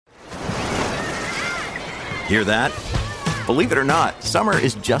Hear that? Believe it or not, summer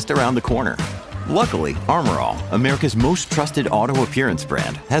is just around the corner. Luckily, Armor All, America's most trusted auto appearance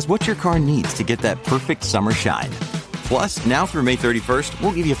brand, has what your car needs to get that perfect summer shine. Plus, now through May 31st,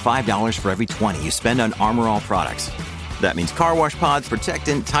 we'll give you $5 for every $20 you spend on Armor All products. That means car wash pods,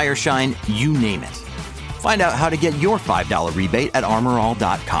 protectant, tire shine, you name it. Find out how to get your $5 rebate at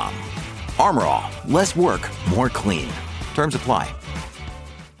armorall.com. Armor All, less work, more clean. Terms apply.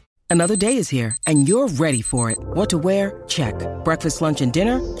 Another day is here, and you're ready for it. What to wear? Check. Breakfast, lunch, and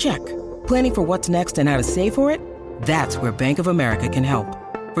dinner? Check. Planning for what's next and how to save for it? That's where Bank of America can help.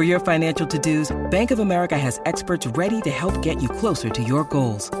 For your financial to-dos, Bank of America has experts ready to help get you closer to your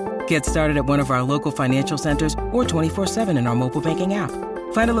goals. Get started at one of our local financial centers or 24/7 in our mobile banking app.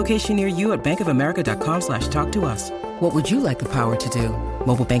 Find a location near you at bankofamerica.com/talktous. What would you like the power to do?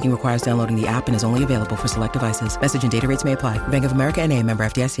 Mobile banking requires downloading the app and is only available for select devices. Message and data rates may apply. Bank of America N.A., member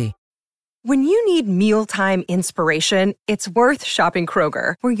FDIC. When you need mealtime inspiration, it's worth shopping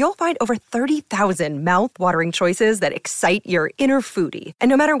Kroger, where you'll find over 30,000 mouth-watering choices that excite your inner foodie. And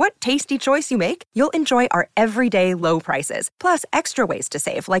no matter what tasty choice you make, you'll enjoy our everyday low prices, plus extra ways to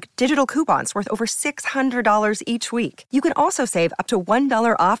save, like digital coupons worth over $600 each week. You can also save up to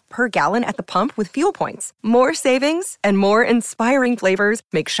 $1 off per gallon at the pump with fuel points. More savings and more inspiring flavors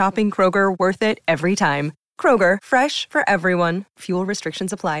make shopping Kroger worth it every time. Kroger, fresh for everyone. Fuel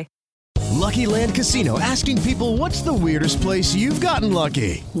restrictions apply. Lucky Land Casino, asking people, what's the weirdest place you've gotten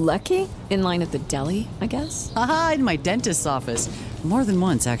lucky? Lucky? In line at the deli, I guess? Aha, in my dentist's office. More than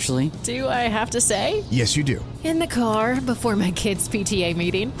once, actually. Do I have to say? Yes, you do. In the car before my kids' PTA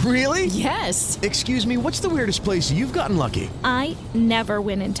meeting. Really? Yes. Excuse me, what's the weirdest place you've gotten lucky? I never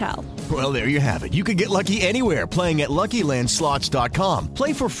win and tell. Well, there you have it. You can get lucky anywhere, playing at LuckyLandSlots.com.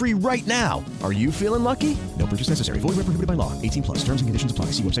 Play for free right now. Are you feeling lucky? No purchase necessary. Void where prohibited by law. 18 plus. Terms and conditions apply.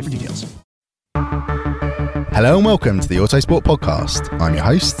 See website for details. Hello and welcome to the Autosport Podcast. I'm your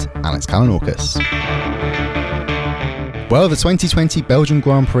host, Alex Kalinauckas. Well, the 2020 Belgian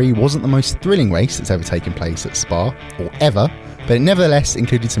Grand Prix wasn't the most thrilling race that's ever taken place at Spa, or ever, but it nevertheless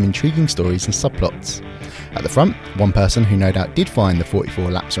included some intriguing stories and subplots. At the front, one person who no doubt did find the 44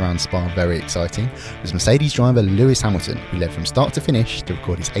 laps around Spa very exciting was Mercedes driver Lewis Hamilton, who led from start to finish to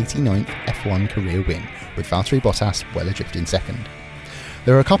record his 89th F1 career win, with Valtteri Bottas well adrift in second.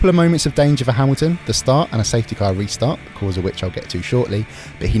 There were a couple of moments of danger for Hamilton, the start and a safety car restart, the cause of which I'll get to shortly,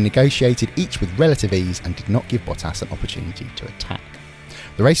 but he negotiated each with relative ease and did not give Bottas an opportunity to attack.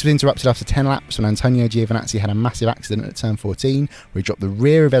 The race was interrupted after 10 laps when Antonio Giovinazzi had a massive accident at turn 14, where he dropped the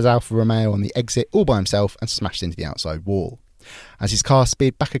rear of his Alfa Romeo on the exit all by himself and smashed into the outside wall. As his car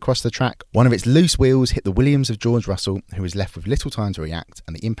sped back across the track, one of its loose wheels hit the Williams of George Russell, who was left with little time to react,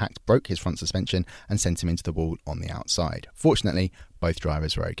 and the impact broke his front suspension and sent him into the wall on the outside. Fortunately, both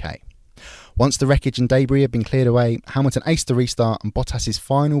drivers were okay. Once the wreckage and debris had been cleared away, Hamilton aced the restart and Bottas's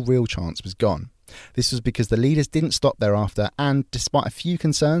final real chance was gone. This was because the leaders didn't stop thereafter, and despite a few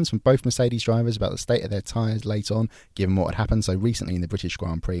concerns from both Mercedes drivers about the state of their tyres late on, given what had happened so recently in the British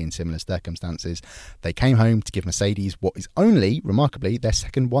Grand Prix in similar circumstances, they came home to give Mercedes what is only, remarkably, their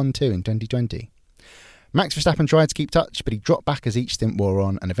second 1-2 in 2020. Max Verstappen tried to keep touch, but he dropped back as each stint wore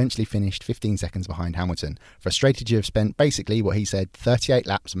on and eventually finished 15 seconds behind Hamilton, frustrated to have spent basically what he said 38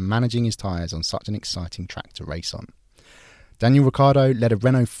 laps managing his tyres on such an exciting track to race on. Daniel Ricciardo led a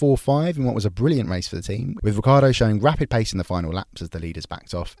Renault 4-5 in what was a brilliant race for the team, with Ricciardo showing rapid pace in the final laps as the leaders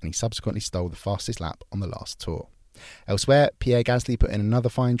backed off, and he subsequently stole the fastest lap on the last tour. Elsewhere, Pierre Gasly put in another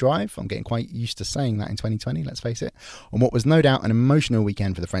fine drive. I'm getting quite used to saying that in 2020, let's face it, on what was no doubt an emotional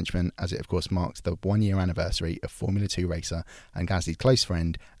weekend for the Frenchman, as it of course marks the 1-year anniversary of Formula 2 racer and Gasly's close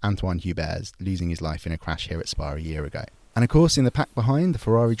friend Antoine Hubert losing his life in a crash here at Spa a year ago. And of course, in the pack behind, the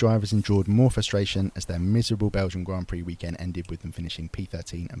Ferrari drivers endured more frustration as their miserable Belgian Grand Prix weekend ended with them finishing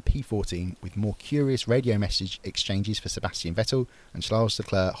P13 and P14, with more curious radio message exchanges for Sebastian Vettel and Charles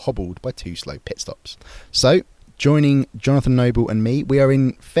Leclerc hobbled by 2 slow pit stops. So, joining Jonathan Noble and me, we are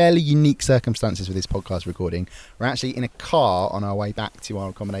in fairly unique circumstances with this podcast recording. We're actually in a car on our way back to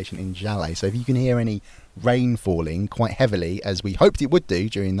our accommodation in Jalais. So if you can hear any rain falling quite heavily, as we hoped it would do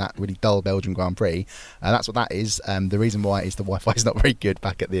during that really dull Belgian Grand Prix, that's what that is. The reason why is the Wi-Fi is not very good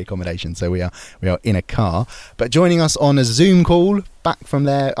back at the accommodation, so we are in a car. But joining us on a Zoom call back from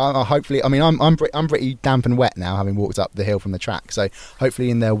there, hopefully, I mean, I'm pretty damp and wet now, having walked up the hill from the track. So hopefully,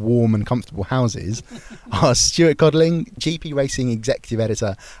 in their warm and comfortable houses, are Stuart Codling, GP Racing Executive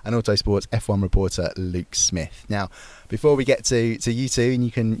Editor, and Autosports F1 reporter Luke Smith. Now, before we get to you two, and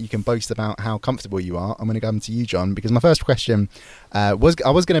you can boast about how comfortable you are, I'm going to come to you, John, because my first question was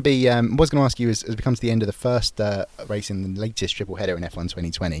going to ask you as it becomes the end of the first race in the latest triple header in F1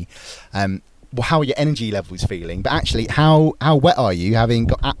 2020. how are your energy levels feeling, but actually how wet are you, having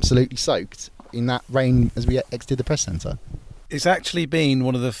got absolutely soaked in that rain as we exited the press centre? It's actually been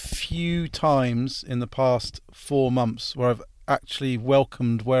one of the few times in the past 4 months where I've actually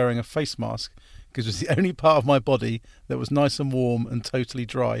welcomed wearing a face mask, because it was the only part of my body that was nice and warm and totally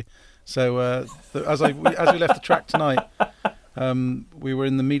dry. So as we left the track tonight, we were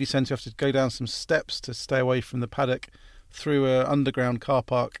in the media centre. You have to go down some steps to stay away from the paddock through an underground car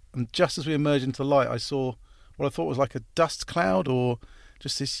park. And just as we emerged into the light, I saw what I thought was like a dust cloud or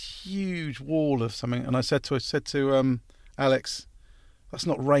just this huge wall of something. And I said to Alex, "That's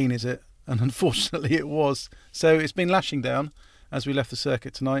not rain, is it?" And unfortunately it was. So it's been lashing down as we left the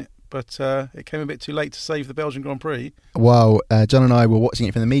circuit tonight, but it came a bit too late to save the Belgian Grand Prix. Well, John and I were watching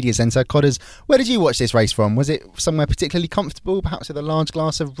it from the media centre. Codders, where did you watch this race from? Was it somewhere particularly comfortable, perhaps with a large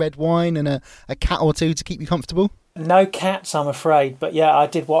glass of red wine and a cat or two to keep you comfortable? No cats, I'm afraid, but yeah, I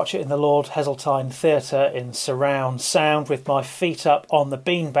did watch it in the Lord Heseltine Theatre in surround sound with my feet up on the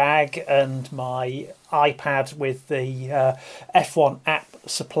beanbag and my iPad with the F1 app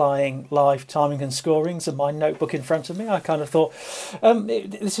supplying live timing and scorings and my notebook in front of me. I kind of thought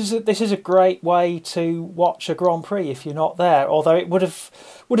this is a great way to watch a Grand Prix if you're not there. Although it would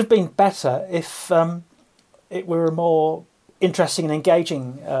have been better if it were a more interesting and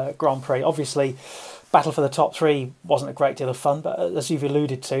engaging Grand Prix. Obviously, battle for the top three wasn't a great deal of fun, but as you've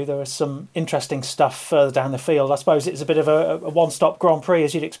alluded to, there was some interesting stuff further down the field. I suppose it's a bit of a one-stop Grand Prix,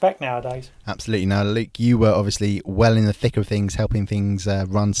 as you'd expect nowadays. Absolutely. Now, Luke, you were obviously well in the thick of things, helping things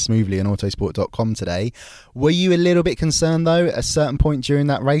run smoothly on autosport.com today. Were you a little bit concerned, though, at a certain point during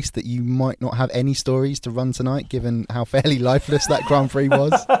that race that you might not have any stories to run tonight, given how fairly lifeless that Grand Prix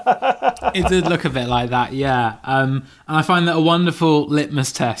was? It did look a bit like that, yeah. And I find that a wonderful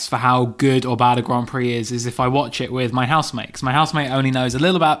litmus test for how good or bad a Grand Prix is if I watch it with my housemate, because my housemate only knows a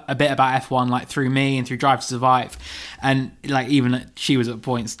bit about F1 like through me and through Drive to Survive, and like even she was at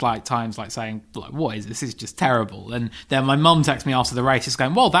points like times like saying like, what is this is just terrible. And then my mum texted me after the race just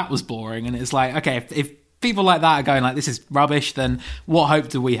going, well, that was boring. And it's like, okay, if people like that are going like, this is rubbish, then what hope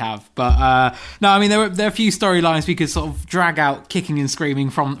do we have? But no, I mean, there are a few storylines we could sort of drag out kicking and screaming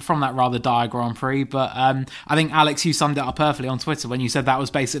from that rather dire Grand Prix. But I think, Alex, you summed it up perfectly on Twitter when you said that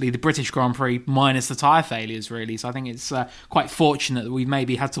was basically the British Grand Prix minus the tyre failures, really. So I think it's quite fortunate that we've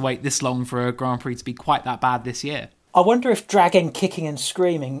maybe had to wait this long for a Grand Prix to be quite that bad this year. I wonder if dragging, kicking and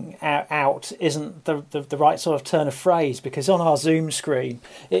screaming out isn't the right sort of turn of phrase, because on our Zoom screen,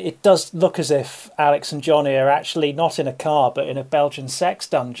 it does look as if Alex and Johnny are actually not in a car, but in a Belgian sex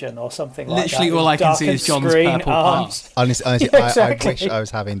dungeon or something like that. Literally all I can see is John's purple arms. Honestly, yeah, exactly. I wish I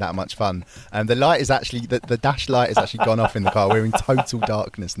was having that much fun. The light is actually, the dash light has actually gone off in the car. We're in total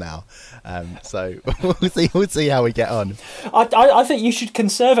darkness now. So we'll see how we get on. I think you should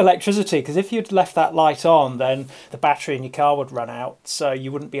conserve electricity, because if you'd left that light on, then the battery in your car would run out, so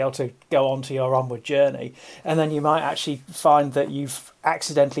you wouldn't be able to go on to your onward journey, and then you might actually find that you've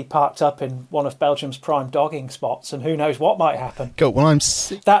accidentally parked up in one of Belgium's prime dogging spots, and who knows what might happen. Cool. Well,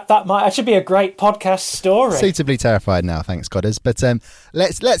 that might actually be a great podcast story. Suitably terrified now, thanks, Codders. But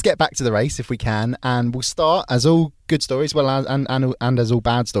let's get back to the race if we can, and we'll start, as all good stories, well, and as all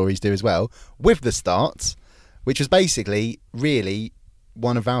bad stories do as well, with the start, which was basically really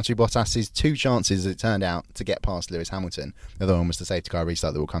one of Valtteri Bottas's two chances, as it turned out, to get past Lewis Hamilton. The other one was the safety car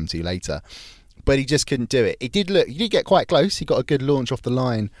restart that we'll come to later. But he just couldn't do it. He did get quite close. He got a good launch off the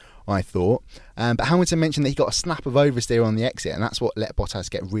line, I thought. But Hamilton mentioned that he got a snap of oversteer on the exit, and that's what let Bottas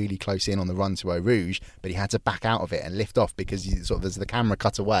get really close in on the run to Eau Rouge. But he had to back out of it and lift off, because as the camera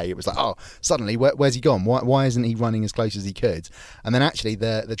cut away, it was like, oh, suddenly, where's he gone? Why isn't he running as close as he could? And then actually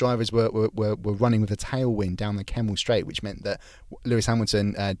the drivers were running with a tailwind down the Kemmel Straight, which meant that Lewis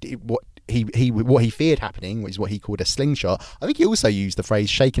Hamilton did what he feared happening, which is what he called a slingshot. I think he also used the phrase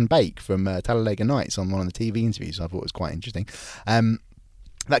shake and bake from Talladega Nights on one of the TV interviews. So I thought it was quite interesting.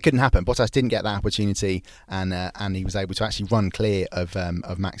 That couldn't happen. Bottas didn't get that opportunity, and he was able to actually run clear of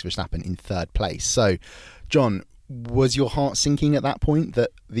Max Verstappen in third place. So, John, was your heart sinking at that point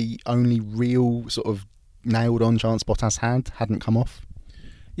that the only real sort of nailed-on chance Bottas hadn't come off?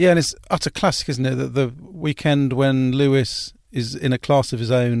 Yeah, and it's utter classic, isn't it, that the weekend when Lewis is in a class of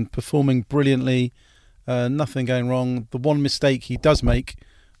his own, performing brilliantly, nothing going wrong. The one mistake he does make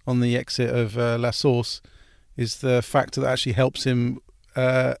on the exit of La Source is the factor that actually helps him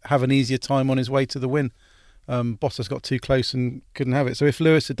have an easier time on his way to the win. Bottas got too close and couldn't have it. So if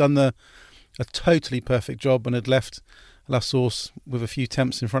Lewis had done a totally perfect job and had left La Source with a few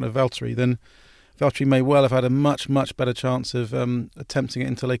attempts in front of Valtteri, then Valtteri may well have had a much, much better chance of attempting it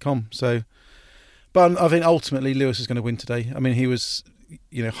into Les Combes. So, but I think ultimately Lewis is going to win today. I mean, he was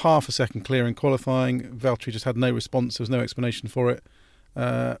half a second clear in qualifying. Valtteri just had no response. There was no explanation for it.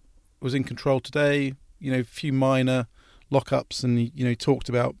 Was in control today. A few minor lockups, and he talked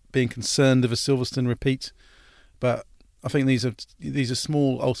about being concerned of a Silverstone repeat. But I think these are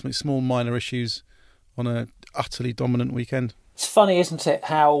ultimately small minor issues on a utterly dominant weekend. It's funny, isn't it,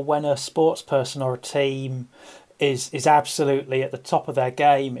 how when a sports person or a team is absolutely at the top of their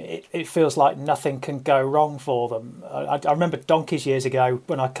game, it feels like nothing can go wrong for them. I remember donkeys years ago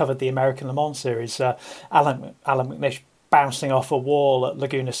when I covered the American Le Mans series, Alan McNish bouncing off a wall at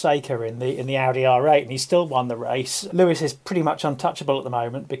Laguna Seca in the Audi R8, and he still won the race. Lewis is pretty much untouchable at the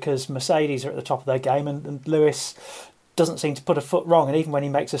moment because Mercedes are at the top of their game, and Lewis doesn't seem to put a foot wrong, and even when he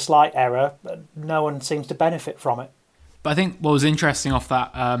makes a slight error, no one seems to benefit from it. But I think what was interesting off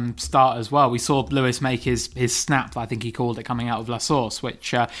that start as well, we saw Lewis make his snap, I think he called it, coming out of La Source,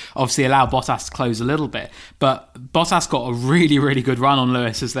 which obviously allowed Bottas to close a little bit. But Bottas got a really, really good run on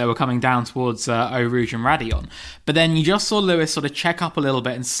Lewis as they were coming down towards Eau Rouge and Raidillon. But then you just saw Lewis sort of check up a little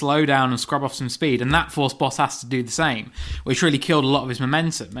bit and slow down and scrub off some speed, and that forced Bottas to do the same, which really killed a lot of his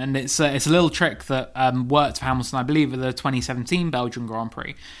momentum. And it's a little trick that worked for Hamilton, I believe, at the 2017 Belgian Grand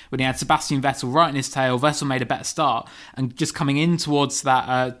Prix, when he had Sebastian Vettel right in his tail. Vettel made a better start, and just coming in towards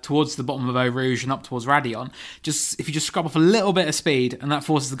that, towards the bottom of Eau Rouge and up towards Raidillon, if you just scrub off a little bit of speed, and that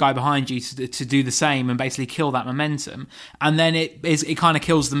forces the guy behind you to do the same and basically kill that momentum, and then it kind of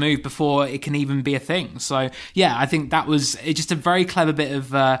kills the move before it can even be a thing. So yeah, I think that was just a very clever bit of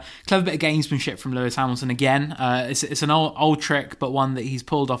gamesmanship from Lewis Hamilton again. It's an old trick, but one that he's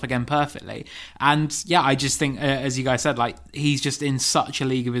pulled off again perfectly. And yeah, I just think, as you guys said, like, he's just in such a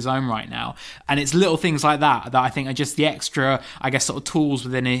league of his own right now, and it's little things like that I think are just the extra, I guess, sort of tools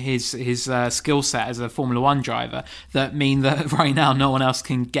within his skill set as a Formula One driver that mean that right now no one else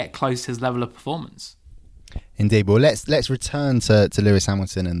can get close to his level of performance. Indeed. Well, let's return to Lewis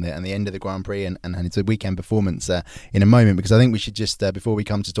Hamilton and the end of the Grand Prix and its weekend performance in a moment, because I think we should just, before we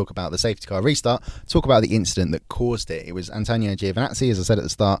come to talk about the safety car restart, talk about the incident that caused it. It was Antonio Giovinazzi, as I said at the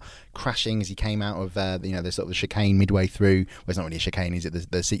start, crashing as he came out of the sort of the chicane midway through. Well, it's not really a chicane, is it?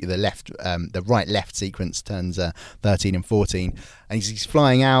 The right-left sequence, turns 13 and 14, and he's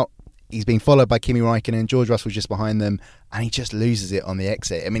flying out. He's being followed by Kimi Räikkönen. George Russell's just behind them, and he just loses it on the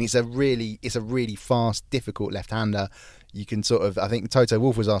exit. I mean, it's a really fast, difficult left-hander. You can sort of, I think Toto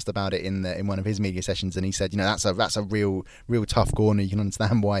Wolff was asked about it in one of his media sessions, and he said, that's a real tough corner. You can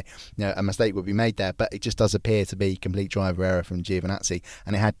understand why a mistake would be made there, but it just does appear to be complete driver error from Giovinazzi,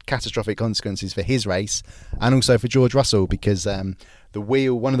 and it had catastrophic consequences for his race and also for George Russell, because one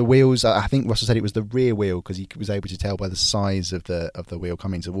of the wheels, I think Russell said it was the rear wheel, because he was able to tell by the size of the wheel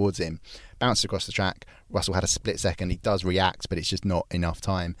coming towards him, bounced across the track. Russell had a split second. He does react, but it's just not enough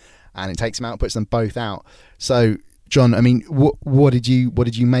time, and it takes him out, puts them both out. So, John, I mean, what did you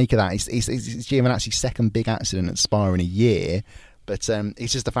make of that? It's Giovinazzi's second big accident at Spa in a year, but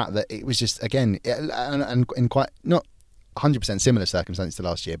it's just the fact that it was just, again, and quite not 100% similar circumstances to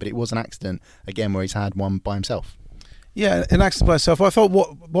last year, but it was an accident again where he's had one by himself. Yeah, an accident by itself. I thought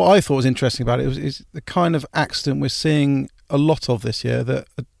what I thought was interesting about it is the kind of accident we're seeing a lot of this year, that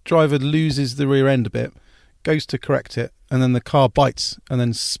a driver loses the rear end a bit, goes to correct it, and then the car bites and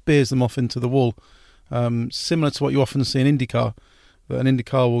then spears them off into the wall. Similar to what you often see in IndyCar, that an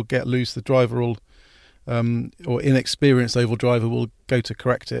IndyCar will get loose, the driver will, or inexperienced oval driver will go to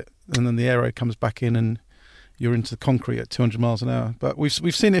correct it, and then the aero comes back in and you're into the concrete at 200 miles an hour. But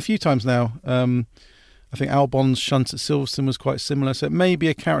we've seen it a few times now. I think Albon's shunt at Silverstone was quite similar. So it may be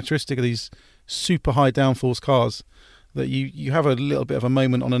a characteristic of these super high downforce cars that you have a little bit of a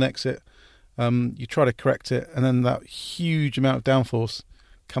moment on an exit, you try to correct it, and then that huge amount of downforce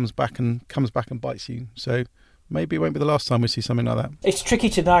comes back and bites you. So maybe it won't be the last time we see something like that. It's tricky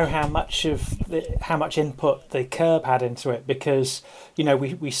to know how much input the curb had into it, because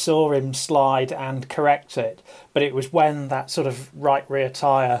we saw him slide and correct it, but it was when that sort of right rear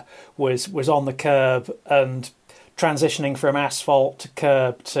tyre was on the curb and transitioning from asphalt to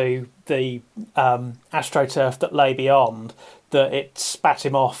curb to the AstroTurf that lay beyond, that it spat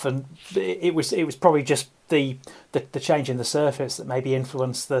him off, and it was probably just the change in the surface that maybe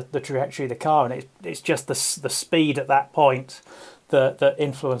influenced the trajectory of the car, and it's just the speed at that point that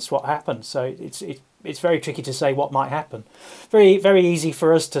influenced what happened. So it's very tricky to say what might happen. Very, very easy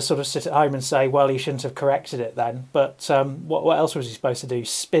for us to sort of sit at home and say, well, he shouldn't have corrected it then. But what else was he supposed to do?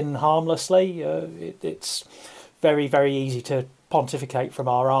 Spin harmlessly? It's very, very easy to pontificate from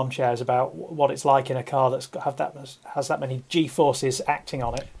our armchairs about what it's like in a car has that many G-forces acting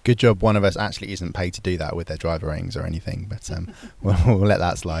on it. Good job one of us actually isn't paid to do that with their driver ratings or anything, but we'll let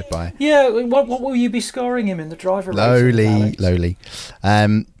that slide by. Yeah, what will you be scoring him in the driver rating? Lowly.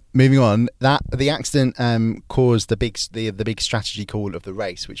 Moving on, the accident caused the big strategy call of the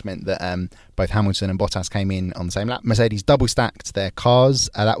race, which meant that both Hamilton and Bottas came in on the same lap. Mercedes double stacked their cars.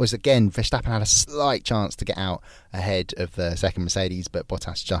 That was, again, Verstappen had a slight chance to get out ahead of the second Mercedes, but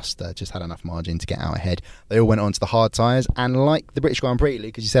Bottas just had enough margin to get out ahead. They all went on to the hard tyres, and like the British Grand Prix,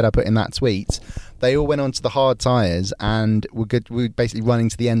 Luke, as you said, I put in that tweet, they all went on to the hard tyres and were basically running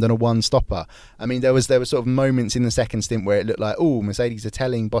to the end on a one-stopper. I mean, there was sort of moments in the second stint where it looked like, Mercedes are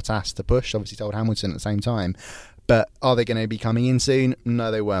telling Bottas to push, obviously told Hamilton at the same time. But are they going to be coming in soon?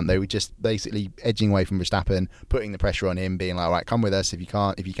 No, they weren't. They were just basically edging away from Verstappen, putting the pressure on him, being like, all right, come with us if you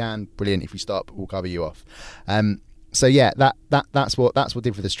can, brilliant. If we stop, we'll cover you off. So yeah, that's what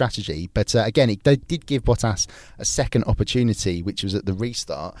did for the strategy. But again, they did give Bottas a second opportunity, which was at the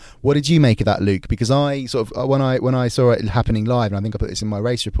restart. What did you make of that, Luke? Because I sort of when I saw it happening live, and I think I put this in my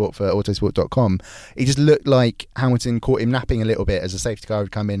race report for Autosport.com, it just looked like Hamilton caught him napping a little bit as a safety car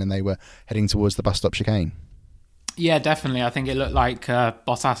had come in and they were heading towards the bus stop chicane. Yeah, definitely. I think it looked like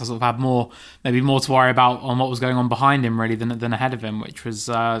Bottas sort of had maybe more to worry about on what was going on behind him, really, than ahead of him, which was,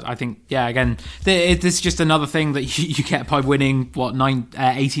 I think, yeah, again, this is just another thing that you get by winning,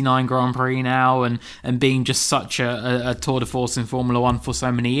 89 Grand Prix now and being just such a tour de force in Formula One for so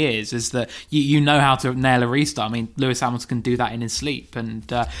many years, is that you know how to nail a restart. I mean, Lewis Hamilton can do that in his sleep. And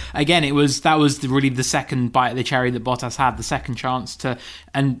again, that was really the second bite of the cherry that Bottas had, the second chance to...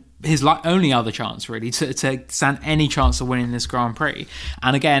 and his only other chance, really, to stand any chance of winning this Grand Prix.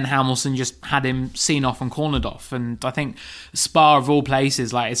 And again, Hamilton just had him seen off and cornered off. And I think Spa, of all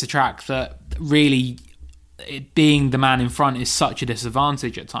places, it's a track that really... being the man in front is such a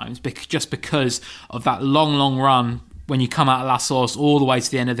disadvantage at times, just because of that long run when you come out of La Source all the way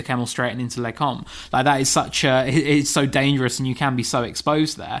to the end of the Kemmel Straight and into Les Combes. That is it's so dangerous and you can be so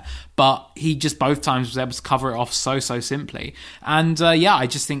exposed there. But he just both times was able to cover it off so simply. And I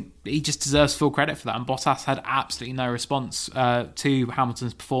just think he just deserves full credit for that. And Bottas had absolutely no response to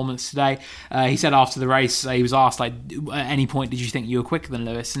Hamilton's performance today. He said after the race, he was asked, at any point did you think you were quicker than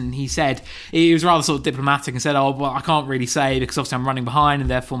Lewis? And he said, he was rather sort of diplomatic and said, I can't really say because obviously I'm running behind and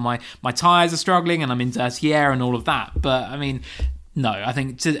therefore my tyres are struggling and I'm in dirty air and all of that. But I mean... no, I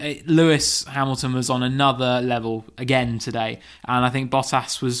think Lewis Hamilton was on another level again today, and I think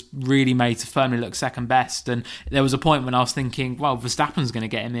Bottas was really made to firmly look second best. And there was a point when I was thinking, well, Verstappen's going to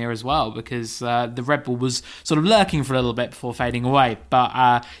get him here as well, because the Red Bull was sort of lurking for a little bit before fading away. But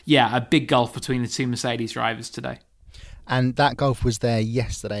a big gulf between the two Mercedes drivers today. And that gulf was there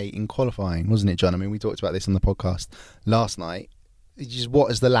yesterday in qualifying, wasn't it, John? I mean, we talked about this on the podcast last night. Just what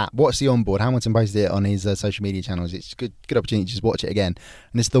is the lap? What's the onboard? Hamilton posted it on his social media channels. It's a good opportunity to just watch it again.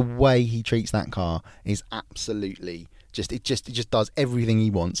 And it's the way he treats that car is absolutely it just does everything he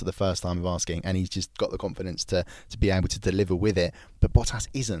wants at the first time of asking, and he's just got the confidence to be able to deliver with it. But Bottas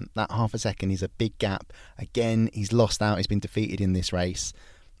isn't. That half a second is a big gap. Again, he's lost out. He's been defeated in this race.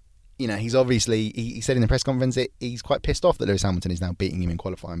 You know, he's obviously, he said in the press conference he's quite pissed off that Lewis Hamilton is now beating him in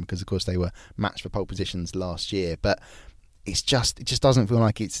qualifying, because of course they were matched for pole positions last year. But it just doesn't feel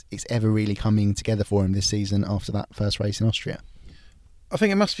like it's ever really coming together for him this season after that first race in Austria. I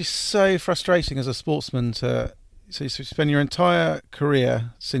think it must be so frustrating as a sportsman so you spend your entire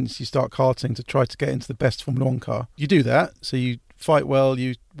career since you start karting to try to get into the best Formula 1 car. You do that, so you fight well,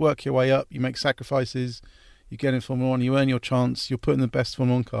 you work your way up, you make sacrifices, you get in Formula 1, you earn your chance, you're put in the best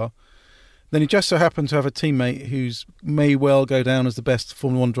Formula 1 car. Then you just so happen to have a teammate who's may well go down as the best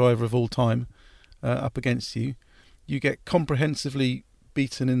Formula 1 driver of all time up against you. You get comprehensively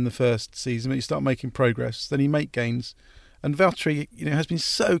beaten in the first season, but you start making progress. Then you make gains, and Valtteri, has been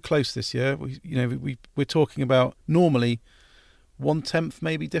so close this year. We're talking about normally 1/10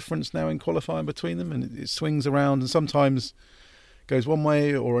 maybe difference now in qualifying between them, and it swings around and sometimes goes one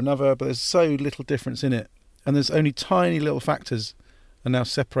way or another. But there's so little difference in it, and there's only tiny little factors are now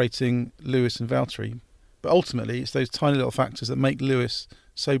separating Lewis and Valtteri. But ultimately, it's those tiny little factors that make Lewis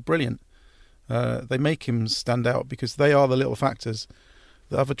so brilliant. They make him stand out because they are the little factors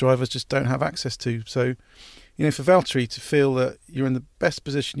that other drivers just don't have access to. So, for Valtteri to feel that you're in the best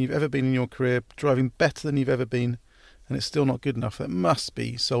position you've ever been in your career, driving better than you've ever been, and it's still not good enough, that must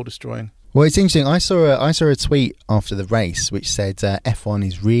be soul-destroying. Well, it's interesting. I saw a tweet after the race which said F1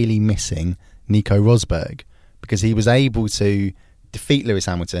 is really missing Nico Rosberg, because he was able to defeat Lewis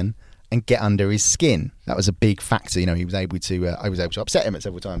Hamilton and get under his skin. That was a big factor. You know, he was able to. I was able to upset him at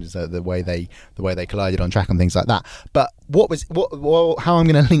several times. The way they collided on track and things like that. But how I'm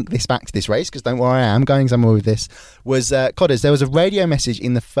going to link this back to this race, because don't worry, I am going somewhere with this. Was Codders? There was a radio message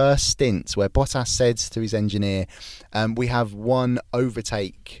in the first stint where Bottas said to his engineer, "We have one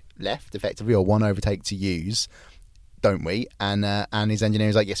overtake left, effectively, or one overtake to use, don't we?" And his engineer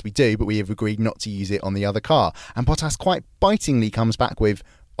was like, "Yes, we do, but we have agreed not to use it on the other car." And Bottas quite bitingly comes back with,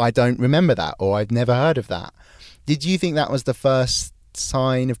 "I don't remember that," or "I've never heard of that." Did you think that was the first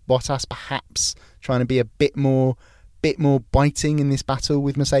sign of Bottas perhaps trying to be a bit more biting in this battle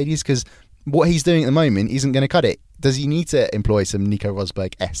with Mercedes? Because what he's doing at the moment isn't going to cut it. Does he need to employ some Nico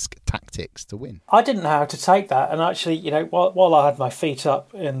Rosberg-esque tactics to win? I didn't know how to take that, and actually, you know, while I had my feet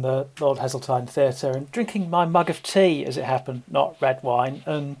up in the Lord Heseltine Theatre and drinking my mug of tea, as it happened, not red wine,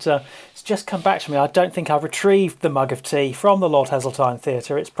 and it's just come back to me. I don't think I've retrieved the mug of tea from the Lord Heseltine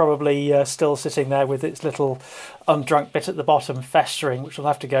Theatre. It's probably still sitting there with its little undrunk bit at the bottom festering, which will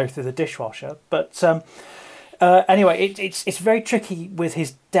have to go through the dishwasher. But anyway, it's very tricky with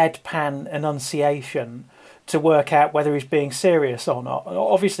his deadpan enunciation to work out whether he's being serious or not.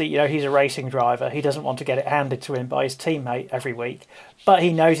 Obviously, you know, he's a racing driver. He doesn't want to get it handed to him by his teammate every week, but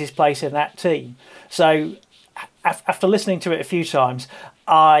he knows his place in that team. So after listening to it a few times,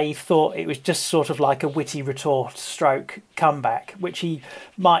 I thought it was just sort of like a witty retort stroke comeback, which he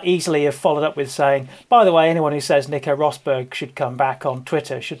might easily have followed up with saying, "By the way, anyone who says Nico Rosberg should come back on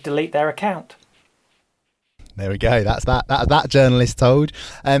Twitter should delete their account." There we go. That's that journalist told.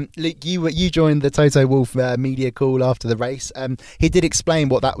 Luke, you joined the Toto Wolff media call after the race. He did explain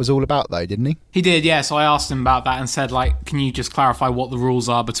what that was all about, though, didn't he? He did, yeah. So I asked him about that and said, like, can you just clarify what the rules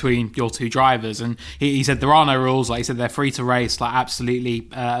are between your two drivers? And he said there are no rules. Like he said, they're free to race, like absolutely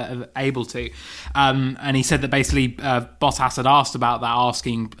able to. And he said that basically Bottas had asked about that,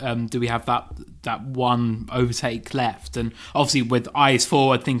 asking, do we have that one overtake left? And obviously with eyes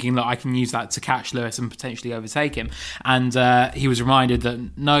forward, thinking that I can use that to catch Lewis and potentially overtake him. And he was reminded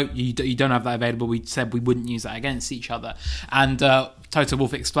that no, you don't have that available. We said we wouldn't use that against each other. And Toto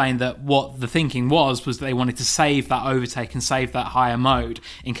Wolff explained that what the thinking was that they wanted to save that overtake and save that higher mode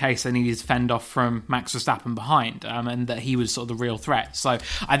in case they needed to fend off from Max Verstappen behind, and that he was sort of the real threat. So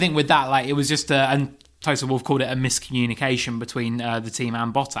I think with that, like, it was just and Toto Wolff called it a miscommunication between the team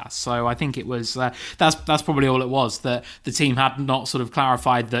and Bottas. So I think it was that's probably all it was, that the team had not sort of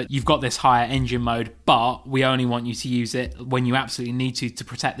clarified that you've got this higher engine mode, but we only want you to use it when you absolutely need to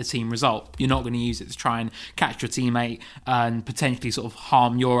protect the team result. You're not going to use it to try and catch your teammate and potentially sort of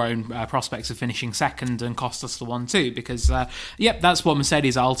harm your own prospects of finishing second and cost us the 1-2, because that's what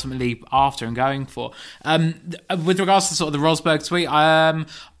Mercedes are ultimately after and going for. With regards to sort of the Rosberg tweet,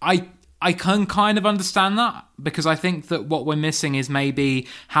 I can kind of understand that, because I think that what we're missing is maybe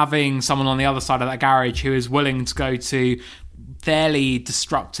having someone on the other side of that garage who is willing to go to fairly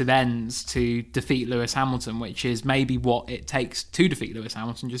destructive ends to defeat Lewis Hamilton, which is maybe what it takes to defeat Lewis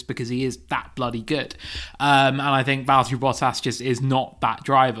Hamilton, just because he is that bloody good. And I think Valtteri Bottas just is not that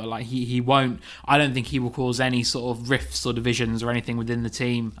driver. Like he won't. I don't think he will cause any sort of rifts or divisions or anything within the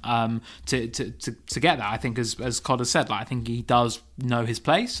team to get that. I think, as Cod has said, like, I think he does know his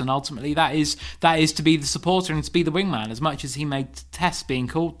place, and ultimately that is to be the supporter and to be the wingman. As much as he may test being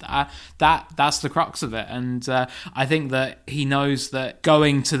called that's the crux of it. And I think that he knows that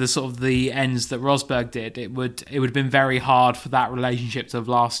going to the sort of the ends that Rosberg did, it would have been very hard for that relationship to have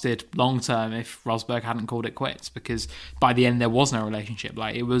lasted long term if Rosberg hadn't called it quits, because by the end there was no relationship.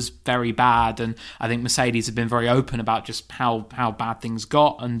 Like, it was very bad, and I think Mercedes have been very open about just how bad things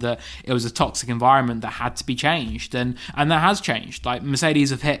got, and that it was a toxic environment that had to be changed, and that has changed. Like,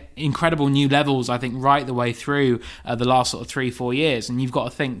 Mercedes have hit incredible new levels, I think, right the way through the last sort of 3-4 years, and you've got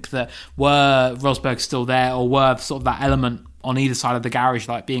to think that were Rosberg still there, or were sort of that element on either side of the garage,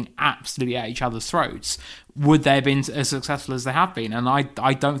 like being absolutely at each other's throats, would they have been as successful as they have been? And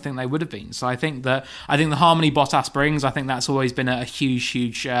I don't think they would have been. So I think the harmony Bottas brings, I think that's always been a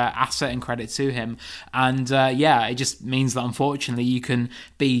huge asset and credit to him. And it just means that unfortunately you can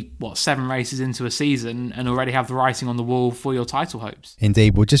be 7 races into a season and already have the writing on the wall for your title hopes.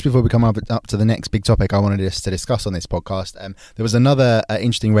 Indeed. Well, just before we come up to the next big topic I wanted us to discuss on this podcast, there was another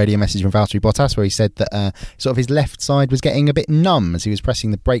interesting radio message from Valtteri Bottas where he said that sort of his left side was getting a bit numb as he was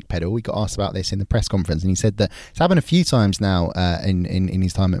pressing the brake pedal. We got asked about this in the press conference, and he said that it's happened a few times now in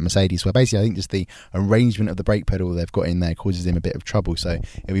his time at Mercedes, where basically I think just the arrangement of the brake pedal they've got in there causes him a bit of trouble. So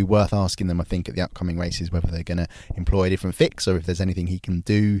it'll be worth asking them, I think, at the upcoming races whether they're going to employ a different fix, or if there's anything he can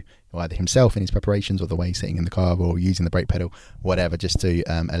do, either himself in his preparations or the way he's sitting in the car or using the brake pedal, whatever, just to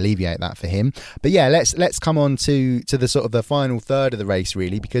alleviate that for him. But yeah, let's come on to the sort of the final third of the race,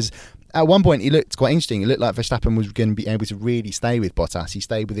 really, because at one point, it looked quite interesting. It looked like Verstappen was going to be able to really stay with Bottas. He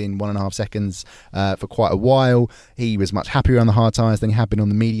stayed within 1.5 seconds for quite a while. He was much happier on the hard tyres than he had been on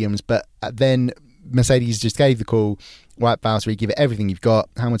the mediums. But then Mercedes just gave the call, right, Valtteri, give it everything you've got.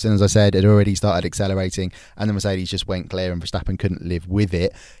 Hamilton, as I said, had already started accelerating, and the Mercedes just went clear, and Verstappen couldn't live with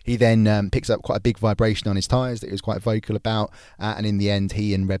it. He then picks up quite a big vibration on his tyres that he was quite vocal about, and in the end,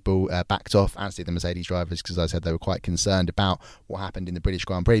 he and Red Bull backed off, as did the Mercedes drivers, because, as I said, they were quite concerned about what happened in the British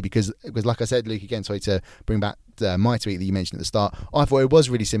Grand Prix, because like I said, Luke, again, sorry to bring back my tweet that you mentioned at the start, I thought it was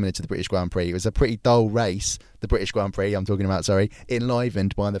really similar to the British Grand Prix. It was a pretty dull race, the British Grand Prix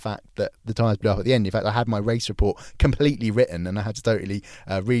enlivened by the fact that the tyres blew up at the end. In fact, I had my race report completely written, and I had to totally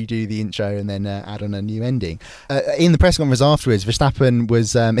redo the intro and then add on a new ending. In the press conference afterwards, Verstappen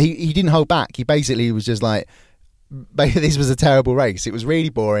was he didn't hold back. He basically was just like, this was a terrible race. It was really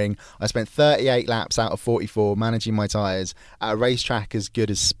boring. I spent 38 laps out of 44 managing my tyres at a racetrack as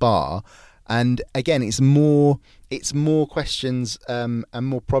good as Spa. And again, it's more questions and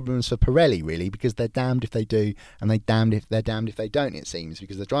more problems for Pirelli, really, because they're damned if they do and they're damned if they don't, it seems,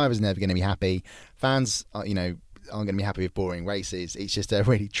 because the driver's never going to be happy. Fans aren't going to be happy with boring races. It's just a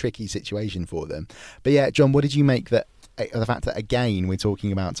really tricky situation for them. But yeah, John, what did you make of the fact that, again, we're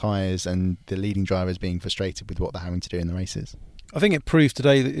talking about tyres and the leading drivers being frustrated with what they're having to do in the races? I think it proved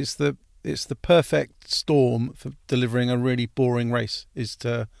today that it's the perfect storm for delivering a really boring race, is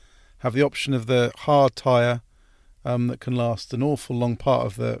to have the option of the hard tyre that can last an awful long part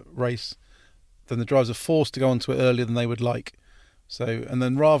of the race. Then the drivers are forced to go onto it earlier than they would like. So, and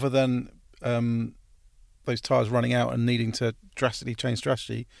then rather than those tyres running out and needing to drastically change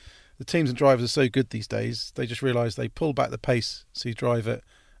strategy, the teams and drivers are so good these days, they just realise they pull back the pace, so you drive at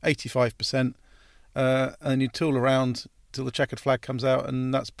 85%, and then you tool around till the checkered flag comes out,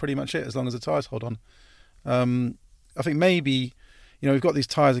 and that's pretty much it, as long as the tyres hold on. I think maybe, we've got these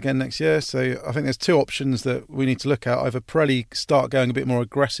tyres again next year, so I think there's two options that we need to look at. Either Pirelli start going a bit more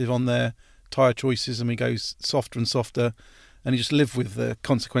aggressive on their tyre choices and we go softer and softer, and you just live with the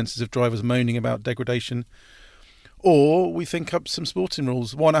consequences of drivers moaning about degradation. Or we think up some sporting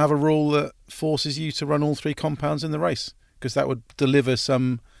rules. Why not have a rule that forces you to run all three compounds in the race? Because that would deliver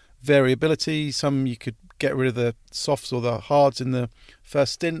some variability. Some you could get rid of the softs or the hards in the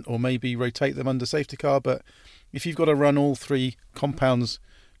first stint, or maybe rotate them under safety car. But if you've got to run all three compounds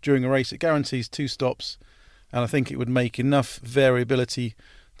during a race, it guarantees 2 stops. And I think it would make enough variability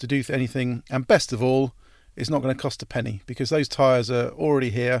to do anything. And best of all, it's not going to cost a penny, because those tyres are already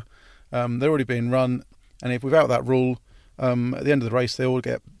here. They're already being run. And if without that rule, at the end of the race, they all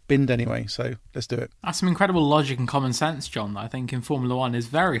get binned anyway. So let's do it. That's some incredible logic and common sense, John, that I think in Formula One is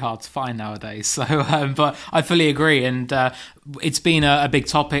very hard to find nowadays. So, but I fully agree. And it's been a big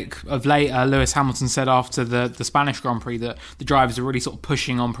topic of late. Lewis Hamilton said after the Spanish Grand Prix that the drivers are really sort of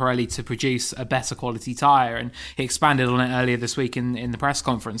pushing on Pirelli to produce a better quality tyre. And he expanded on it earlier this week in the press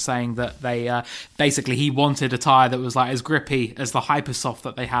conference, saying that they basically he wanted a tyre that was like as grippy as the Hypersoft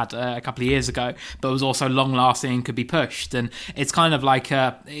that they had a couple of years ago, but was also long lasting and could be pushed. And it's kind of like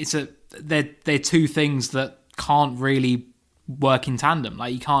they're two things that can't really work in tandem.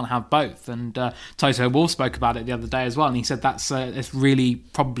 Like, you can't have both. And Toto Wolff spoke about it the other day as well, and he said that's it's really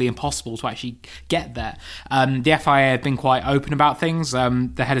probably impossible to actually get there. The FIA have been quite open about things.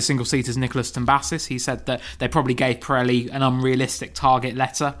 The head of single seaters, Nicholas Tambassis, he said that they probably gave Pirelli an unrealistic target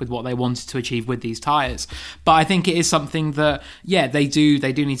letter with what they wanted to achieve with these tyres. But I think it is something that they do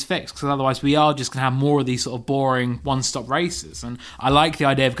need to fix, because otherwise we are just going to have more of these sort of boring one-stop races. And I like the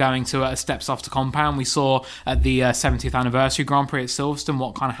idea of going to a step softer compound. We saw at the 70th anniversary Grand Prix at Silverstone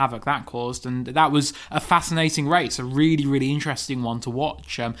what kind of havoc that caused, and that was a fascinating race, a really, really interesting one to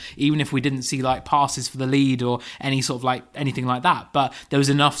watch, even if we didn't see like passes for the lead or any sort of like anything like that. But there was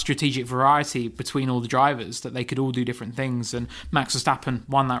enough strategic variety between all the drivers that they could all do different things, and Max Verstappen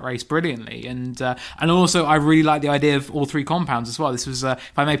won that race brilliantly. And also I really like the idea of all three compounds as well. This was, if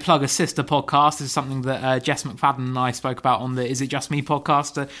I may plug a sister podcast, this is something that Jess McFadden and I spoke about on the Is It Just Me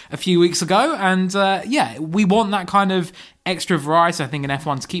podcast a few weeks ago. And we want that kind of extra variety, I think, in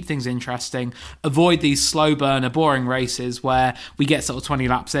F1 to keep things interesting. Avoid these slow burner, boring races where we get sort of 20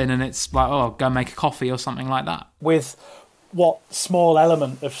 laps in and it's like, oh, go make a coffee or something like that. With what small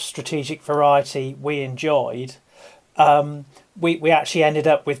element of strategic variety we enjoyed, we actually ended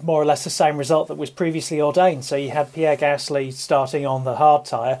up with more or less the same result that was previously ordained. So you had Pierre Gasly starting on the hard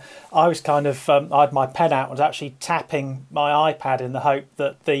tyre. I was kind of, I had my pen out and was actually tapping my iPad in the hope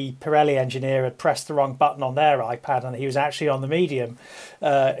that the Pirelli engineer had pressed the wrong button on their iPad and he was actually on the medium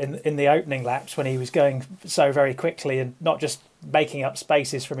in the opening laps when he was going so very quickly and not just making up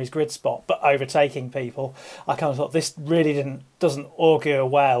spaces from his grid spot, but overtaking people. I kind of thought this really doesn't augur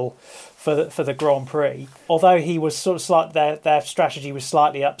well for the Grand Prix. Although he was sort of their strategy was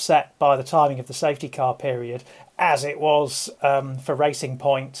slightly upset by the timing of the safety car period, as it was for Racing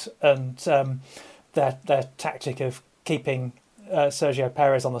Point and their tactic of keeping Sergio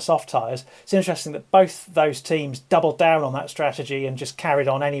Perez on the soft tyres. It's interesting that both those teams doubled down on that strategy and just carried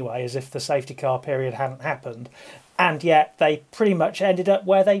on anyway, as if the safety car period hadn't happened. And yet they pretty much ended up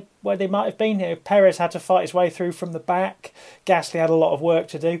where they might have been here. Perez had to fight his way through from the back. Gasly had a lot of work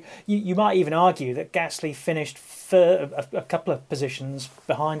to do. You might even argue that Gasly finished a couple of positions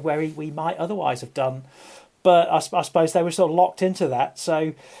behind where we might otherwise have done. But I suppose they were sort of locked into that.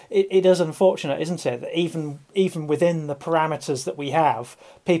 So it is unfortunate, isn't it, that even within the parameters that we have,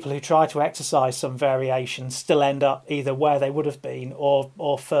 people who try to exercise some variation still end up either where they would have been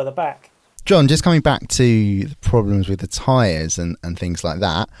or further back. John, just coming back to the problems with the tyres and things like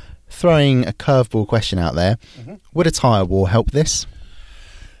that, throwing a curveball question out there, would a tyre war help this?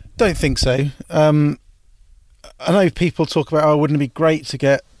 Don't think so. I know people talk about, wouldn't it be great to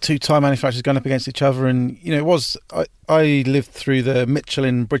get two tyre manufacturers going up against each other? And, it was, I lived through the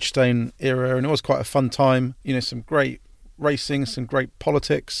Michelin-Bridgestone era, and it was quite a fun time. Some great racing, some great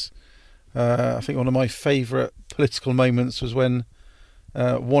politics. I think one of my favourite political moments was when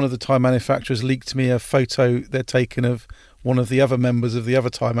one of the tyre manufacturers leaked me a photo they'd taken of one of the other members of the other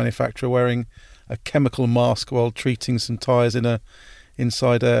tyre manufacturer wearing a chemical mask while treating some tyres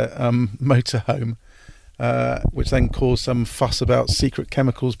inside a motorhome. Which then caused some fuss about secret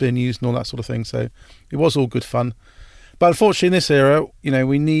chemicals being used and all that sort of thing. So it was all good fun. But unfortunately in this era,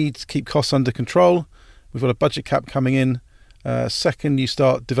 we need to keep costs under control. We've got a budget cap coming in. Second you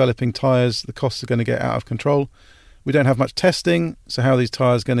start developing tyres, the costs are going to get out of control. We don't have much testing, so how are these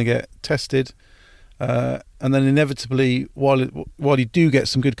tyres going to get tested? And then inevitably, while you do get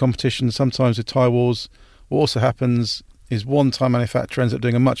some good competition, sometimes with tyre wars, what also happens is one tyre manufacturer ends up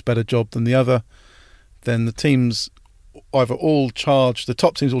doing a much better job than the other. Then the teams the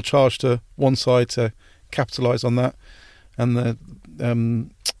top teams all charge to one side to capitalise on that, and the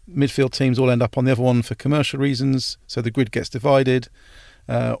midfield teams all end up on the other one for commercial reasons, so the grid gets divided,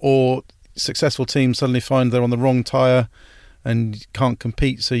 or successful teams suddenly find they're on the wrong tyre and can't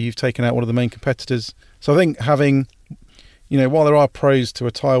compete, so you've taken out one of the main competitors. So I think having, while there are pros to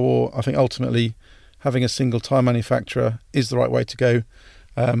a tyre war, I think ultimately having a single tyre manufacturer is the right way to go,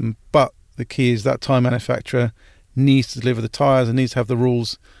 but the key is that tyre manufacturer needs to deliver the tyres and needs to have the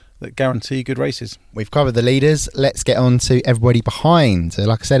rules that guarantee good races. We've covered the leaders. Let's get on to everybody behind.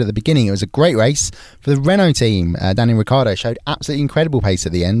 Like I said at the beginning, it was a great race for the Renault team. Daniel Ricciardo showed absolutely incredible pace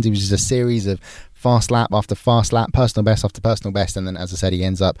at the end. It was just a series of fast lap after fast lap, personal best after personal best, and then, as I said, he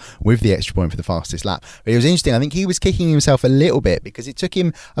ends up with the extra point for the fastest lap. But it was interesting. I think he was kicking himself a little bit because it took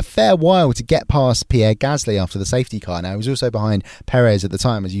him a fair while to get past Pierre Gasly after the safety car. Now, he was also behind Perez at the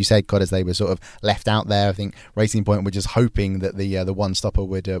time, as you said, God, as they were sort of left out there. I think Racing Point were just hoping that the one stopper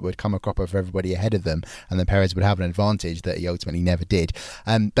would come a cropper for everybody ahead of them, and then Perez would have an advantage that he ultimately never did.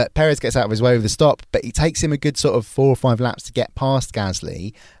 But Perez gets out of his way with the stop, but it takes him a good sort of 4 or 5 laps to get past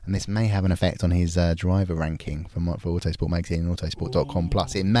Gasly, and this may have an effect on his driver ranking for Autosport Magazine and Autosport.com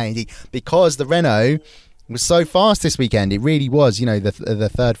Plus. It may indeed, because the Renault was so fast this weekend. It really was,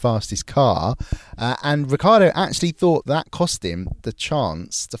 the third fastest car. And Ricciardo actually thought that cost him the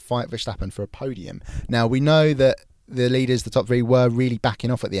chance to fight Verstappen for a podium. Now, we know that the leaders, the top three, were really backing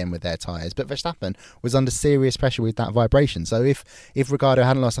off at the end with their tyres, but Verstappen was under serious pressure with that vibration. So if Ricciardo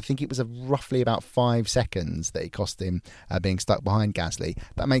hadn't lost, I think it was roughly about 5 seconds that it cost him being stuck behind Gasly.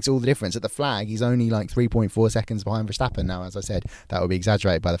 That makes all the difference. At the flag, he's only like 3.4 seconds behind Verstappen. Now, as I said, that would be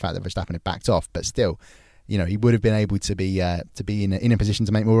exaggerated by the fact that Verstappen had backed off, but still, he would have been able to be in a position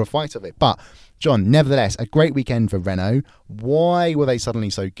to make more of a fight of it. But John, nevertheless, a great weekend for Renault. Why were they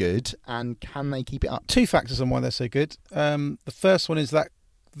suddenly so good, and can they keep it up? 2 factors on why they're so good. The first one is that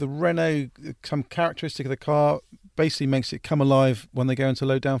the Renault, some characteristic of the car, basically makes it come alive when they go into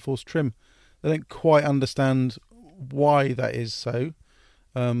low downforce trim. They don't quite understand why that is so.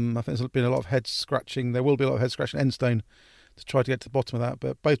 I think there's been a lot of head scratching. There will be a lot of head scratching Enstone to try to get to the bottom of that.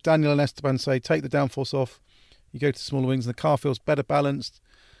 But both Daniel and Esteban say take the downforce off, you go to smaller wings, and the car feels better balanced.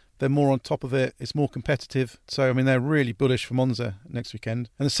 They're more on top of it. It's more competitive. So, they're really bullish for Monza next weekend.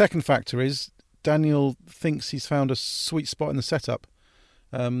 And the second factor is Daniel thinks he's found a sweet spot in the setup.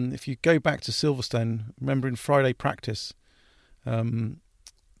 If you go back to Silverstone, remember in Friday practice,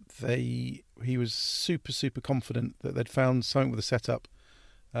 he was super, super confident that they'd found something with the setup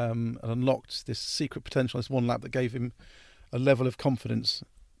and unlocked this secret potential, this one lap that gave him a level of confidence.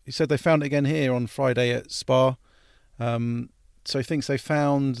 He said they found it again here on Friday at Spa. So he thinks they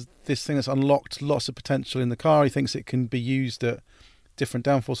found this thing that's unlocked lots of potential in the car. He thinks it can be used at different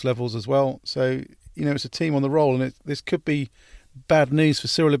downforce levels as well. So, it's a team on the roll, and this could be bad news for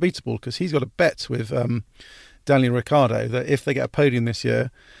Cyril Abiteboul, because he's got a bet with Daniel Ricciardo that if they get a podium this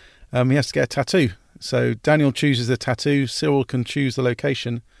year, he has to get a tattoo. So Daniel chooses the tattoo, Cyril can choose the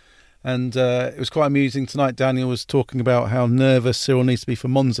location. And it was quite amusing tonight. Daniel was talking about how nervous Cyril needs to be for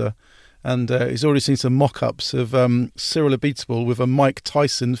Monza. And he's already seen some mock-ups of Cyril Abiteboul with a Mike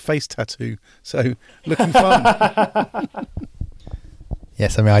Tyson face tattoo. So, looking fun.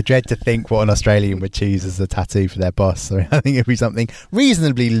 Yes, I dread to think what an Australian would choose as a tattoo for their boss. So I think it'd be something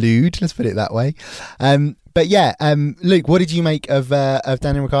reasonably lewd, let's put it that way. But yeah, Luke, what did you make of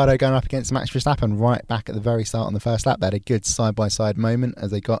Daniel Ricciardo going up against Max Verstappen right back at the very start on the first lap? They had a good side-by-side moment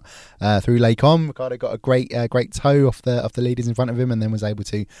as they got through Les Combes. Ricciardo got a great toe off the leaders in front of him, and then was able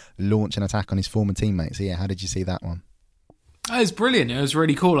to launch an attack on his former teammate. So yeah, how did you see that one? It was brilliant. It was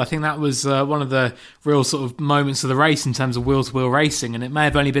really cool. I think that was one of the real sort of moments of the race in terms of wheel-to-wheel racing, and it may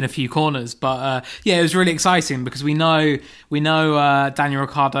have only been a few corners, but yeah, it was really exciting because we know Daniel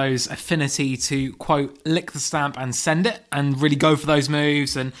Ricciardo's affinity to, quote, lick the stamp and send it, and really go for those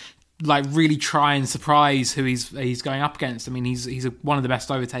moves and like really try and surprise who he's going up against. I mean, he's one of the best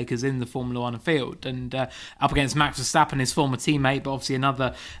overtakers in the Formula One field, and up against Max Verstappen, his former teammate, but obviously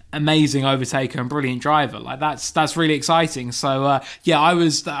another amazing overtaker and brilliant driver. Like that's really exciting. So yeah,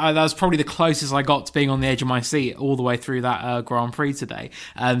 that was probably the closest I got to being on the edge of my seat all the way through that Grand Prix today,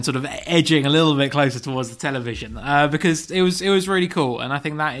 sort of edging a little bit closer towards the television because it was really cool. And I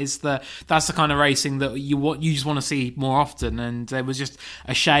think that's the kind of racing that you just want to see more often. And it was just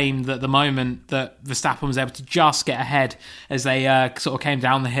a shame that the moment that Verstappen was able to just get ahead as they sort of came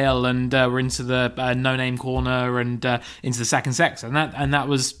down the hill and were into the no-name corner and into the second sector, and that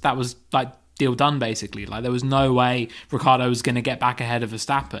was like deal done basically. Like there was no way Ricciardo was going to get back ahead of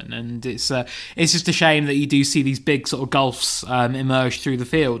Verstappen, and it's just a shame that you do see these big sort of gulfs emerge through the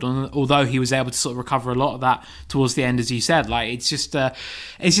field. And although he was able to sort of recover a lot of that towards the end, as you said, like it's just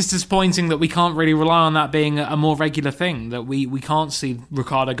disappointing that we can't really rely on that being a more regular thing. That we can't see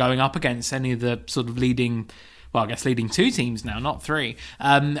Ricciardo going up against any of the sort of leading two teams now, not three,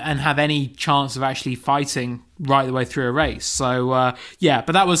 and have any chance of actually fighting right the way through a race. So, yeah,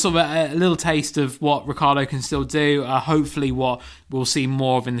 but that was sort of a little taste of what Ricciardo can still do, hopefully what we'll see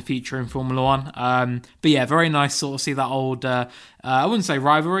more of in the future in Formula One. But yeah, very nice sort of see that old, I wouldn't say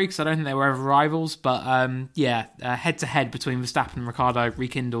rivalry, because I don't think they were ever rivals, but yeah, head-to-head between Verstappen and Ricciardo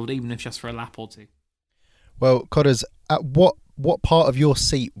rekindled, even if just for a lap or two. Well, Codders, at what part of your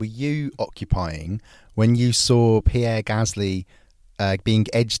seat were you occupying when you saw Pierre Gasly being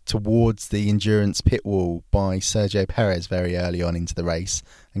edged towards the endurance pit wall by Sergio Perez very early on into the race,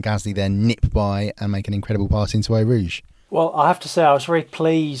 and Gasly then nip by and make an incredible pass into Eau Rouge? Well, I have to say I was very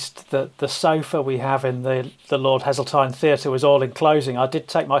pleased that the sofa we have in the Lord Heseltine Theatre was all enclosing. I did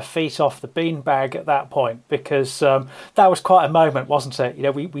take my feet off the beanbag at that point because that was quite a moment, wasn't it? You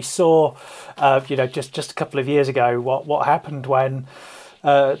know, we saw, just a couple of years ago what happened when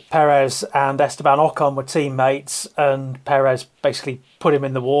Perez and Esteban Ocon were teammates, and Perez basically put him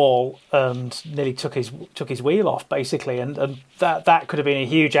in the wall and nearly took his wheel off, basically, and that could have been a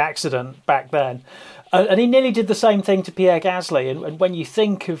huge accident back then. And he nearly did the same thing to Pierre Gasly. And when you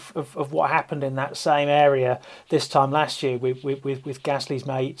think of what happened in that same area this time last year with Gasly's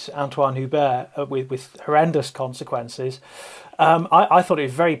mate Antoine Hubert, with horrendous consequences, I thought it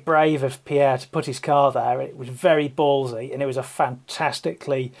was very brave of Pierre to put his car there. It was very ballsy, and it was a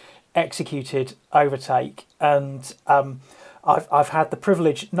fantastically executed overtake. And I've had the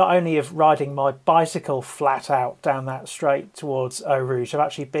privilege not only of riding my bicycle flat out down that straight towards Eau Rouge. I've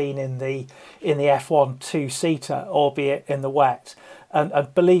actually been in the F1 two-seater, albeit in the wet.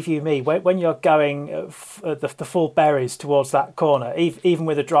 And believe you me, when you're going the full berries towards that corner, even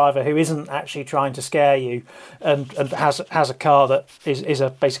with a driver who isn't actually trying to scare you and has a car that is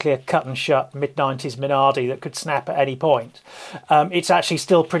basically a cut and shut mid-90s Minardi that could snap at any point, it's actually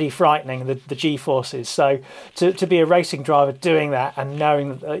still pretty frightening, the G-forces. So to be a racing driver doing that and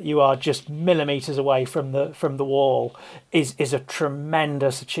knowing that you are just millimetres away from the wall is a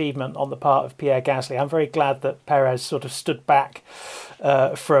tremendous achievement on the part of Pierre Gasly. I'm very glad that Perez sort of stood back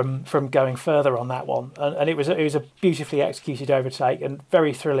from going further on that one, and it was a beautifully executed overtake and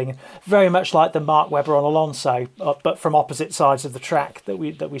very thrilling, very much like the Mark Webber on Alonso, but from opposite sides of the track that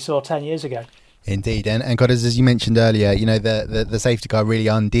we saw 10 years ago. Indeed, and God, as you mentioned earlier, you know, the safety car really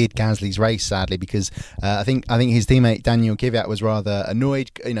undid Gasly's race, sadly, because I think his teammate Daniel Kvyat was rather annoyed,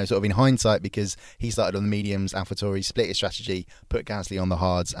 you know, sort of in hindsight, because he started on the mediums, AlphaTauri split his strategy, put Gasly on the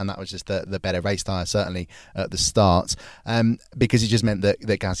hards, and that was just the better race tyre, certainly at the start, because it just meant that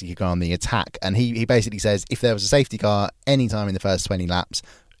Gasly could go on the attack. And he basically says if there was a safety car any time in the first 20 laps,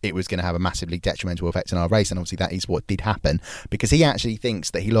 it was going to have a massively detrimental effect on our race, and obviously that is what did happen, because he actually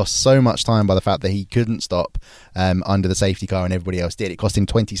thinks that he lost so much time by the fact that he couldn't stop under the safety car and everybody else did. It cost him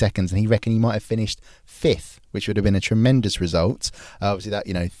 20 seconds, and he reckoned he might have finished 5th, which would have been a tremendous result. Obviously that,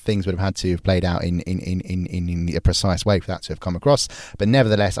 you know, things would have had to have played out in a precise way for that to have come across, but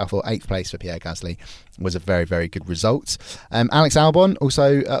nevertheless I thought 8th place for Pierre Gasly was a very, very good result. Alex Albon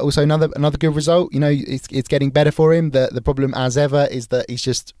also another good result. You know, it's getting better for him. The problem as ever is that he's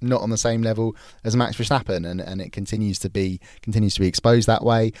just not on the same level as Max Verstappen, and it continues to be exposed that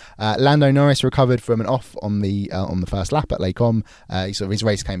way. Lando Norris recovered from an off on the first lap at Les Combes. His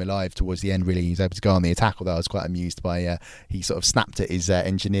race came alive towards the end. Really, he was able to go on the attack, although I was quite amused by he sort of snapped at his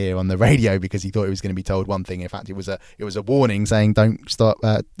engineer on the radio because he thought he was going to be told one thing. In fact, it was a warning saying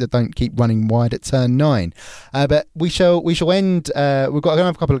don't keep running wide at turn 9. But we shall end. We've got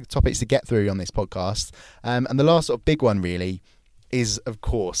a couple of topics to get through on this podcast, and the last sort of big one really is, of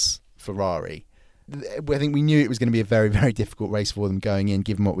course, Ferrari. I think we knew it was going to be a very, very difficult race for them going in,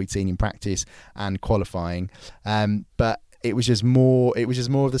 given what we'd seen in practice and qualifying. But it was just more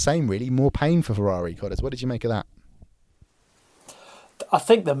of the same, really. More pain for Ferrari. Cottas, what did you make of that? I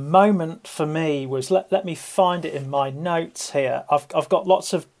think the moment for me was, let me find it in my notes here. I've got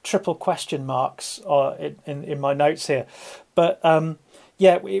lots of triple question marks in my notes here, but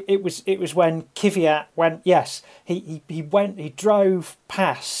it was when Kvyat went. Yes, he drove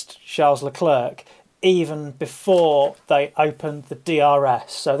past Charles Leclerc even before they opened the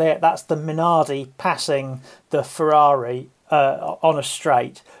DRS. So that's the Minardi passing the Ferrari on a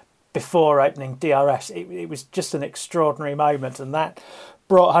straight before opening DRS. It was just an extraordinary moment, and that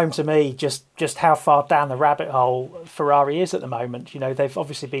brought home to me just how far down the rabbit hole Ferrari is at the moment. You know, they've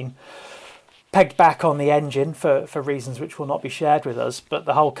obviously been pegged back on the engine for reasons which will not be shared with us, but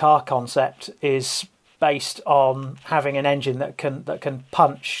the whole car concept is based on having an engine that can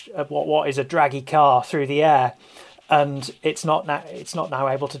punch what is a draggy car through the air, and it's not now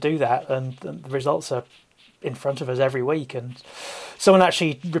able to do that, and the results are in front of us every week. And someone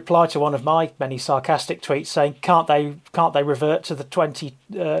actually replied to one of my many sarcastic tweets saying, "Can't they revert to the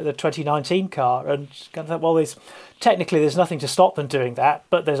 2019 car?" And kind of thought, well, there's nothing to stop them doing that,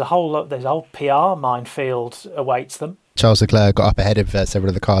 but there's a whole PR minefield awaits them. Charles Leclerc got up ahead of several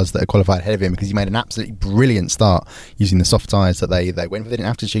of the cars that had qualified ahead of him because he made an absolutely brilliant start using the soft tyres that they went for. They didn't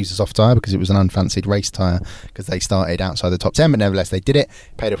have to choose a soft tyre because it was an unfancied race tyre because they started outside the top 10, but nevertheless they did it.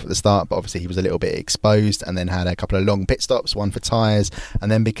 Paid off at the start, but obviously he was a little bit exposed, and then had a couple of long pit stops, one for tyres, and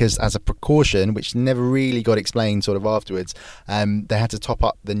then because as a precaution, which never really got explained sort of afterwards, they had to top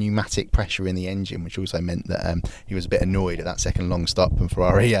up the pneumatic pressure in the engine, which also meant that he was a bit annoyed at that second long stop, and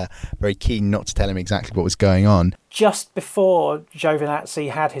Ferrari very keen not to tell him exactly what was going on. Just before Giovinazzi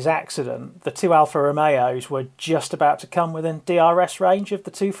had his accident, the two Alfa Romeos were just about to come within DRS range of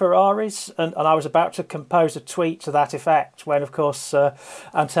the two Ferraris, and I was about to compose a tweet to that effect when, of course,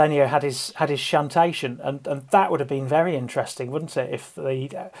 Antonio had his shuntation, and that would have been very interesting, wouldn't it, if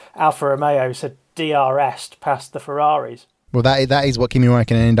the Alfa Romeos had DRS'd past the Ferraris? Well, that is what Kimi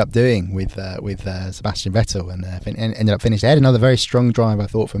Räikkönen ended up doing with Sebastian Vettel, and ended up finished ahead. Another very strong drive, I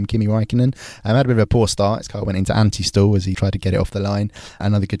thought, from Kimi Räikkönen. Had a bit of a poor start. His car went into anti-stall as he tried to get it off the line.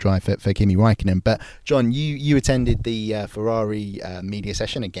 Another good drive for Kimi Räikkönen. But John, you attended the Ferrari media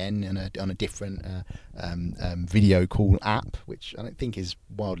session again on a different video call app, which I don't think is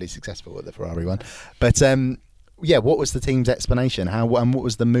wildly successful at the Ferrari one. But what was the team's explanation? And what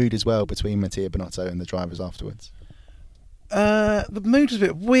was the mood as well between Mattia Binotto and the drivers afterwards? The mood was a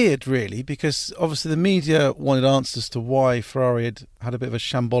bit weird, really, because obviously the media wanted answers to why Ferrari had a bit of a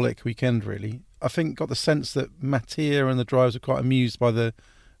shambolic weekend, really. I think got the sense that Mattia and the drivers were quite amused by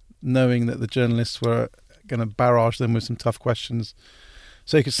knowing that the journalists were going to barrage them with some tough questions.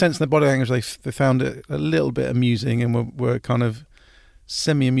 So you could sense in their body language they found it a little bit amusing, and were kind of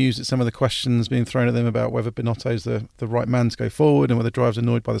semi-amused at some of the questions being thrown at them about whether Binotto's the right man to go forward and whether drivers are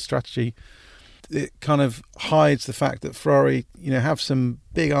annoyed by the strategy. It kind of hides the fact that Ferrari, have some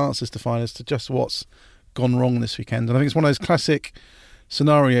big answers to find as to just what's gone wrong this weekend. And I think it's one of those classic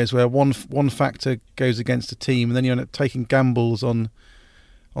scenarios where one factor goes against a team, and then you end up taking gambles on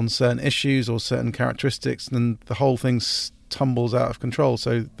certain issues or certain characteristics, and then the whole thing tumbles out of control.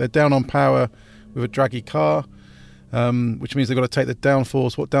 So they're down on power with a draggy car. which means they've got to take the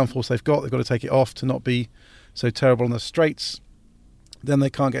downforce, what downforce they've got, they've got to take it off to not be so terrible on the straights. Then they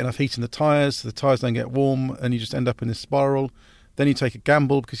can't get enough heat in the tyres, so the tyres don't get warm, and you just end up in this spiral. Then you take a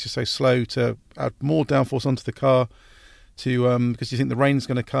gamble because you're so slow to add more downforce onto the car because you think the rain's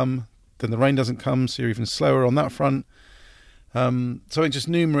going to come. Then the rain doesn't come, so you're even slower on that front. So just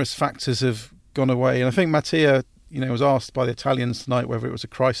numerous factors have gone away. And I think Mattia, was asked by the Italians tonight whether it was a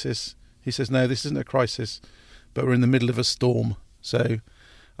crisis. He says, no, this isn't a crisis, but we're in the middle of a storm. So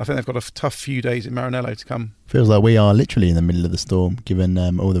I think they've got a tough few days in Maranello to come. Feels like we are literally in the middle of the storm, given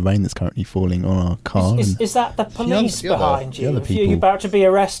all the rain that's currently falling on our car. Is that the police behind you? Are you about to be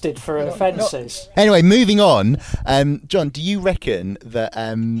arrested for offences? Anyway, moving on. John, do you reckon that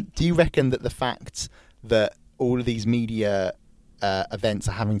the fact that all of these media events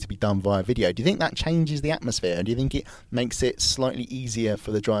are having to be done via video, do you think that changes the atmosphere? Do you think it makes it slightly easier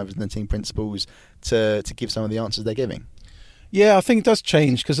for the drivers and the team principals to give some of the answers they're giving? Yeah, I think it does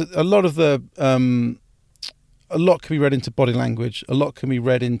change because a lot of a lot can be read into body language. A lot can be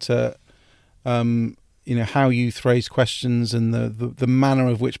read into how you phrase questions and the manner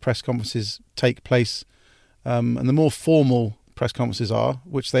of which press conferences take place. And the more formal press conferences are,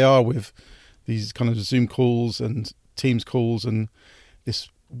 which they are with these kind of Zoom calls and Teams calls and this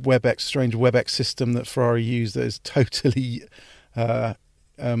strange WebEx system that Ferrari use that is totally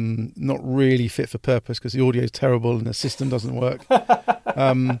not really fit for purpose because the audio is terrible and the system doesn't work.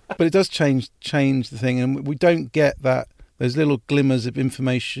 But it does change the thing, and we don't get those little glimmers of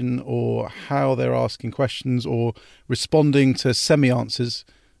information or how they're asking questions or responding to semi-answers.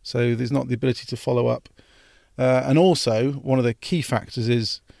 So there's not the ability to follow up. And also, one of the key factors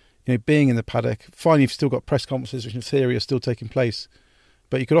is being in the paddock. Fine, you've still got press conferences, which in theory are still taking place,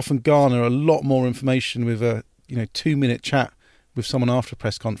 but you could often garner a lot more information with a 2-minute chat with someone after a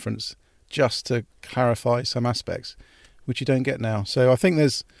press conference just to clarify some aspects, which you don't get now. So I think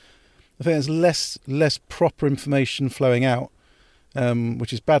there's less proper information flowing out,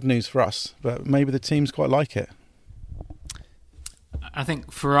 which is bad news for us, but maybe the teams quite like it. I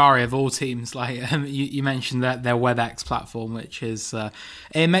think Ferrari, of all teams, you mentioned that their WebEx platform, which is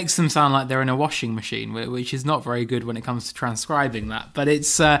it makes them sound like they're in a washing machine, which is not very good when it comes to transcribing that. But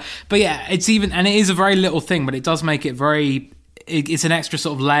it's and it is a very little thing, but it does make it very. It's an extra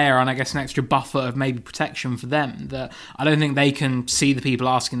sort of layer and I guess an extra buffer of maybe protection for them that I don't think they can see the people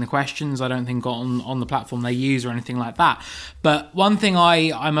asking the questions. I don't think on the platform they use or anything like that. But one thing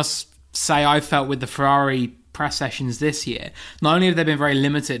I must say I felt with the Ferrari press sessions this year, not only have they been very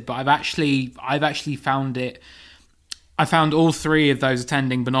limited, but I've actually found it. I found all three of those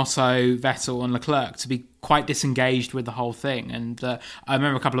attending, Binotto, Vettel and Leclerc, to be quite disengaged with the whole thing. And I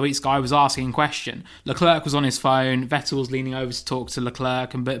remember a couple of weeks ago I was asking a question. Leclerc was on his phone, Vettel was leaning over to talk to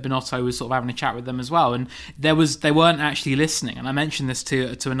Leclerc, and Binotto was sort of having a chat with them as well. And they weren't actually listening. And I mentioned this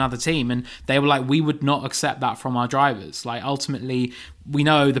to another team, and they were like, we would not accept that from our drivers. Like, ultimately, we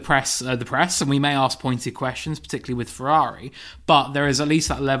know the press, and we may ask pointed questions, particularly with Ferrari, but there is at least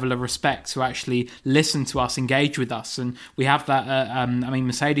that level of respect to actually listen to us, engage with us. And we have that,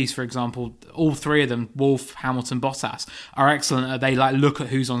 Mercedes, for example, all three of them, Wolff, Hamilton, Bottas, are excellent. They look at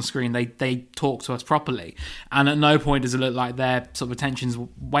who's on screen. They talk to us properly, and at no point does it look like their sort of attention's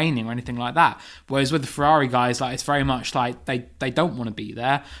waning or anything like that. Whereas with the Ferrari guys, it's very much like they don't want to be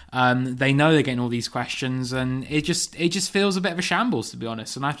there. They know they're getting all these questions, and it just feels a bit of a shambles, to be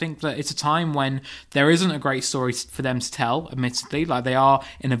honest. And I think that it's a time when there isn't a great story for them to tell, admittedly. They are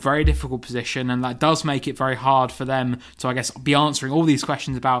in a very difficult position, and that does make it very hard for them to, I guess, be answering all these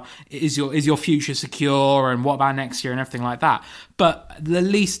questions about is your future secure and what about next year and everything like that. But the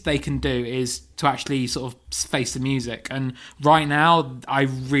least they can do is to actually sort of face the music. And right now, I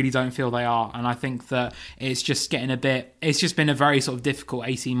really don't feel they are. And I think that it's just been a very sort of difficult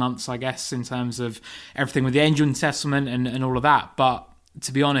 18 months, I guess, in terms of everything with the engine settlement and all of that. But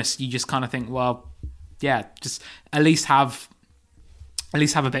to be honest, you just kind of think, well, yeah, just at least have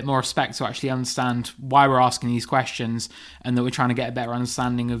a bit more respect to actually understand why we're asking these questions and that we're trying to get a better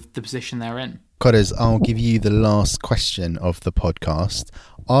understanding of the position they're in. Codders, I'll give you the last question of the podcast.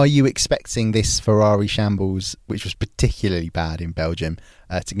 Are you expecting this Ferrari shambles, which was particularly bad in Belgium,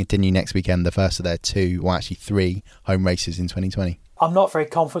 to continue next weekend, the first of their 3 home races in 2020? I'm not very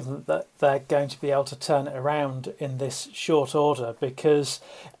confident that they're going to be able to turn it around in this short order, because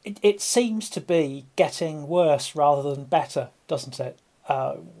it seems to be getting worse rather than better, doesn't it?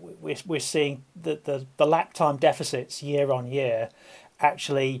 We're seeing the lap time deficits year on year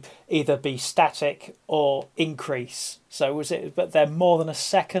actually either be static or increase. So but they're more than a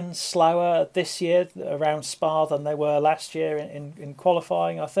second slower this year around Spa than they were last year in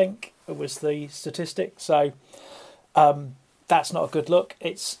qualifying, I think was the statistic. So That's not a good look.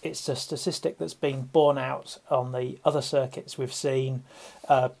 It's a statistic that's been borne out on the other circuits we've seen,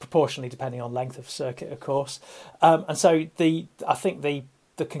 proportionally depending on length of circuit, of course. And so I think the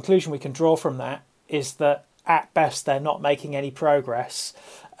conclusion we can draw from that is that at best they're not making any progress.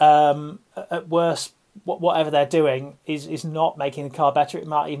 At worst, whatever they're doing is not making the car better. It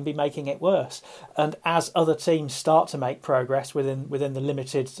might even be making it worse. And as other teams start to make progress within the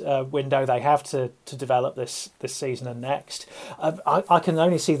limited window they have to develop this season and next, I can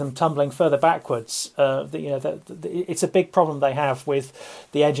only see them tumbling further backwards. It's a big problem they have with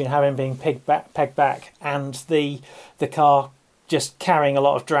the engine having been pegged back and the car just carrying a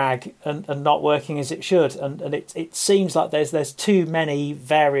lot of drag and not working as it should, and it seems like there's too many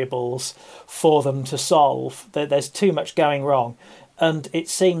variables for them to solve. There's too much going wrong, and it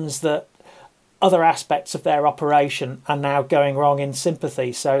seems that other aspects of their operation are now going wrong in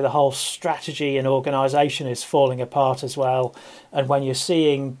sympathy. So the whole strategy and organisation is falling apart as well. And when you're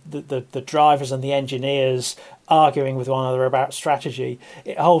seeing the drivers and the engineers arguing with one another about strategy,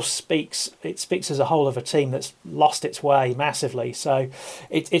 it speaks as a whole of a team that's lost its way massively. So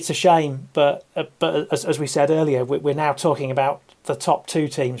it's a shame, but as we said earlier, we're now talking about the top 2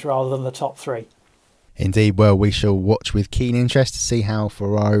 teams rather than the top 3. Indeed. Well, we shall watch with keen interest to see how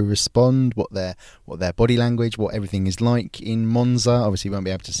Ferrari respond, what their body language, what everything is like in Monza. Obviously, we won't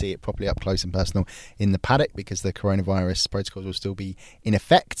be able to see it properly up close and personal in the paddock because the coronavirus protocols will still be in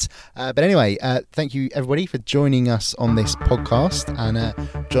effect. But anyway, thank you everybody for joining us on this podcast. And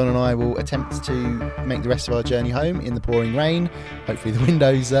John and I will attempt to make the rest of our journey home in the pouring rain. Hopefully, the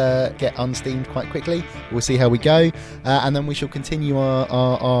windows get unsteamed quite quickly. We'll see how we go, and then we shall continue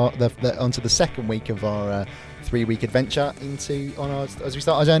onto the second week of our 3-week adventure as we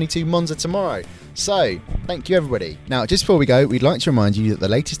start our journey to Monza tomorrow. So, thank you everybody. Now, just before we go, we'd like to remind you that the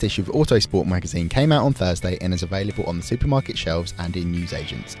latest issue of Autosport magazine came out on Thursday and is available on the supermarket shelves and in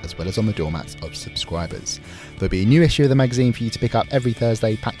newsagents, as well as on the doormats of subscribers. There'll be a new issue of the magazine for you to pick up every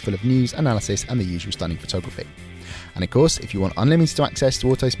Thursday, packed full of news, analysis, and the usual stunning photography. And of course, if you want unlimited access to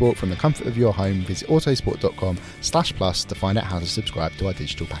Autosport from the comfort of your home, visit autosport.com/plus to find out how to subscribe to our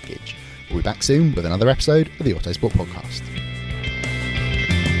digital package. We'll be back soon with another episode of the Autosport Podcast.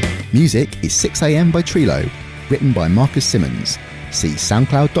 Music is 6 AM by Trilo, written by Marcus Simmons. See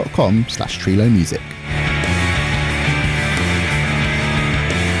soundcloud.com/Trilo Music.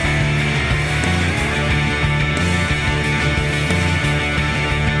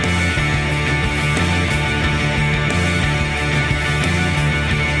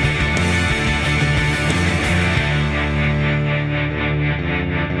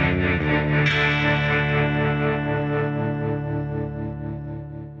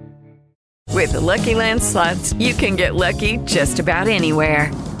 With the Lucky Land Slots, you can get lucky just about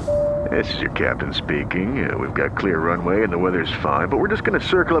anywhere. This is your captain speaking. We've got clear runway and the weather's fine, but we're just going to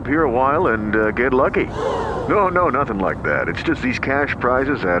circle up here a while and get lucky. No, nothing like that. It's just these cash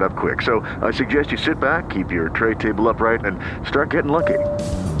prizes add up quick. So I suggest you sit back, keep your tray table upright, and start getting lucky.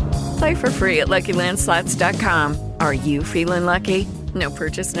 Play for free at LuckyLandSlots.com. Are you feeling lucky? No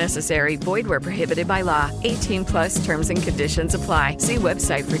purchase necessary. Void where prohibited by law. 18+ terms and conditions apply. See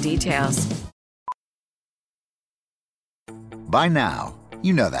website for details. By now,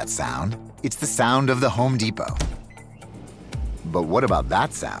 you know that sound. It's the sound of the Home Depot. But what about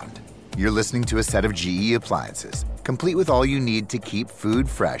that sound? You're listening to a set of GE appliances, complete with all you need to keep food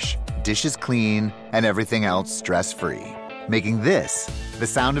fresh, dishes clean, and everything else stress-free. Making this the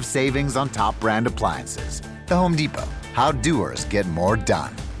sound of savings on top brand appliances. The Home Depot. How doers get more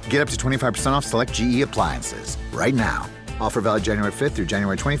done. Get up to 25% off select GE appliances right now. Offer valid January 5th through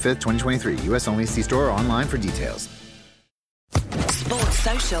January 25th, 2023. U.S. only. See store or online for details. Sports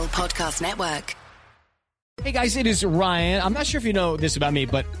Social Podcast Network. Hey guys, it is Ryan. I'm not sure if you know this about me,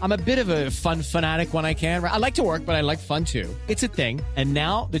 but I'm a bit of a fun fanatic when I can. I like to work, but I like fun too. It's a thing. And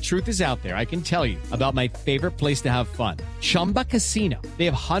now the truth is out there. I can tell you about my favorite place to have fun. Chumba Casino. They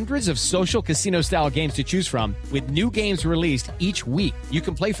have hundreds of social casino style games to choose from with new games released each week. You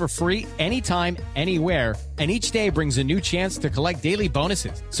can play for free anytime, anywhere. And each day brings a new chance to collect daily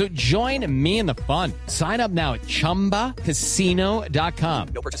bonuses. So join me in the fun. Sign up now at ChumbaCasino.com.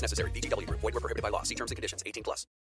 No purchase necessary. VGW Group. Void where prohibited by law. See terms and conditions. 18+.